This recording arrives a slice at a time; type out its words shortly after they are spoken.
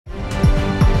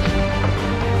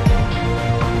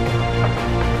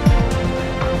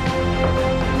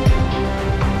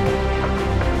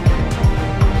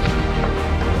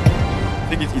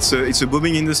it's a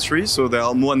booming industry, so there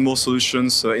are more and more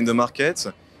solutions in the market.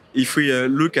 If we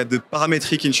look at the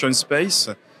parametric insurance space,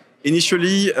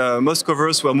 initially most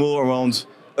covers were more around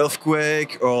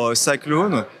earthquake or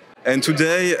cyclone, and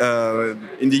today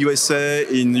in the USA,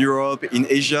 in Europe, in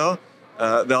Asia,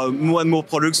 there are more and more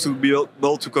products to be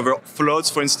able to cover floods,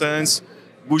 for instance,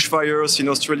 bushfires in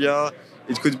Australia.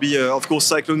 It could be, of course,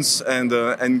 cyclones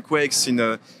and quakes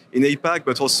in APAC,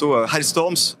 but also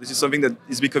hailstorms. This is something that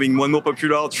is becoming more and more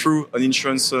popular through an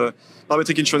insurance,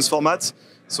 parametric insurance format.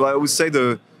 So I would say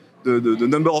the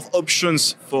number of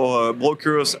options for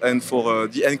brokers and for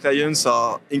the end clients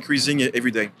are increasing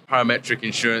every day. Parametric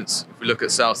insurance, if we look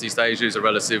at Southeast Asia, is a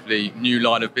relatively new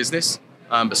line of business,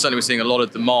 but certainly we're seeing a lot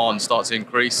of demand start to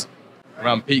increase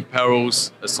around peak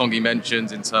perils, as Songi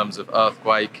mentioned, in terms of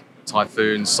earthquake,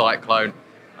 typhoon, cyclone,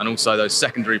 and also those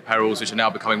secondary perils, which are now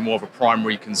becoming more of a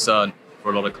primary concern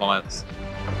for a lot of clients.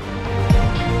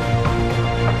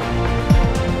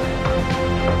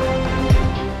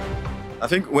 I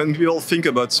think when people think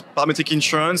about parametric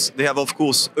insurance, they have, of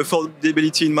course,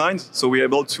 affordability in mind. So we're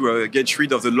able to get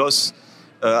rid of the loss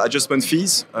adjustment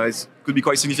fees. It could be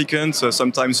quite significant,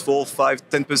 sometimes 4, 5,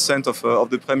 10% of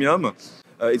the premium.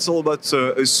 It's all about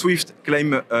a swift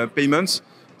claim payment.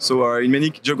 So in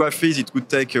many geographies, it could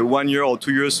take 1 year or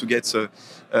 2 years to get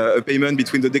a payment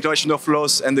between the declaration of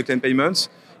loss and the claim payment.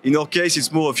 In our case,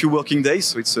 it's more a few working days,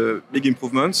 so it's a big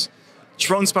improvement.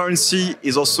 Transparency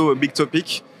is also a big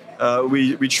topic.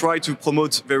 We try to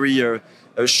promote very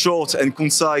short and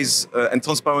concise and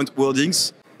transparent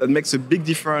wordings that makes a big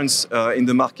difference in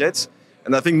the market.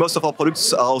 And I think most of our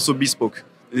products are also bespoke.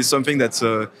 It is something that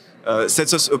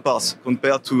sets us apart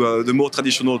compared to the more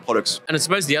traditional products. And I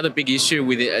suppose the other big issue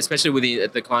with it, especially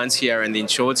with the clients here and the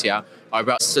insureds here, are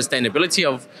about sustainability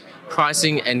of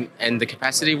pricing and the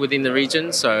capacity within the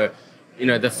region. So, you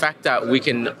know, the fact that we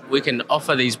can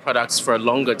offer these products for a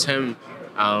longer term,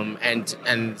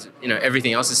 and you know,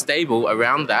 everything else is stable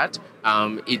around that,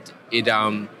 it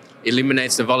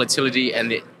eliminates the volatility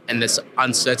and this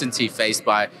uncertainty faced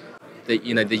by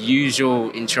the usual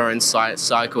insurance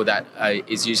cycle that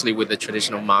is usually with the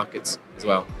traditional markets as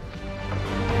well.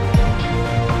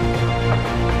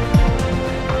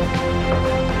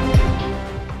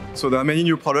 So there are many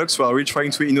new products who are really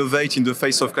trying to innovate in the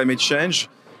face of climate change.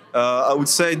 I would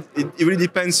say it really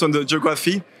depends on the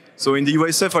geography. So in the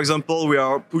USA, for example, we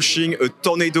are pushing a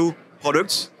tornado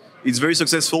product. It's very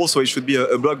successful, so it should be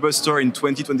a blockbuster in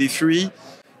 2023.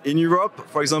 In Europe,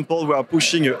 for example, we are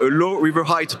pushing a low river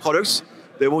height product.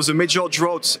 There was a major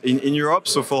drought in Europe,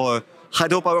 so for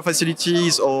hydropower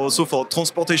facilities or also for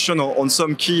transportation on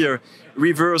some key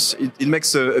rivers, it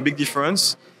makes a big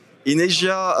difference. In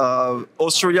Asia,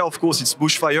 Australia, of course, it's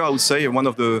bushfire, I would say, one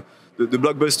of the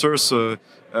blockbusters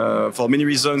for many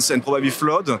reasons, and probably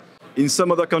flood. In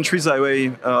some other countries,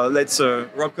 let's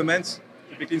Rob comment,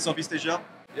 typically in Southeast Asia.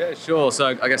 Yeah, sure. So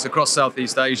I guess across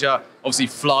Southeast Asia, obviously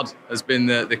flood has been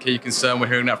the key concern. We're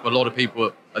hearing that from a lot of people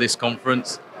at this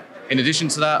conference. In addition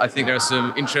to that, I think there are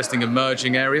some interesting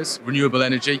emerging areas. Renewable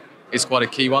energy is quite a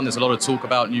key one. There's a lot of talk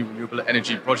about new renewable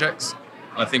energy projects.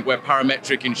 And I think where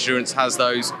parametric insurance has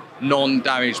those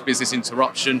non-damage business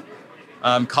interruption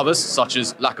covers, such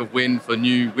as lack of wind for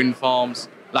new wind farms,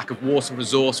 lack of water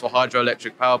resource for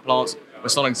hydroelectric power plants, we're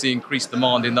starting to see increased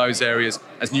demand in those areas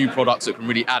as new products that can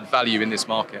really add value in this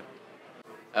market.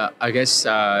 I guess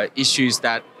issues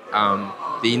that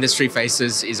the industry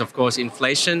faces is, of course,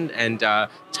 inflation and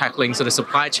tackling sort of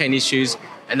supply chain issues.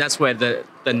 And that's where the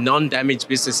non-damage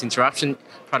business interruption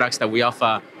products that we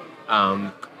offer,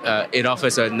 it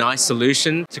offers a nice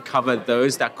solution to cover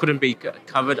those that couldn't be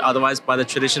covered otherwise by the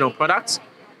traditional products.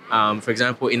 For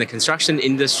example, in the construction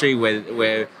industry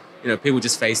where people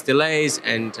just face delays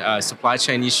and supply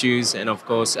chain issues and, of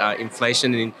course,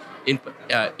 inflation in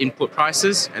input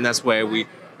prices. And that's where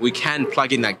we can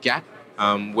plug in that gap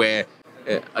where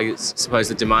I suppose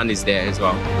the demand is there as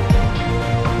well.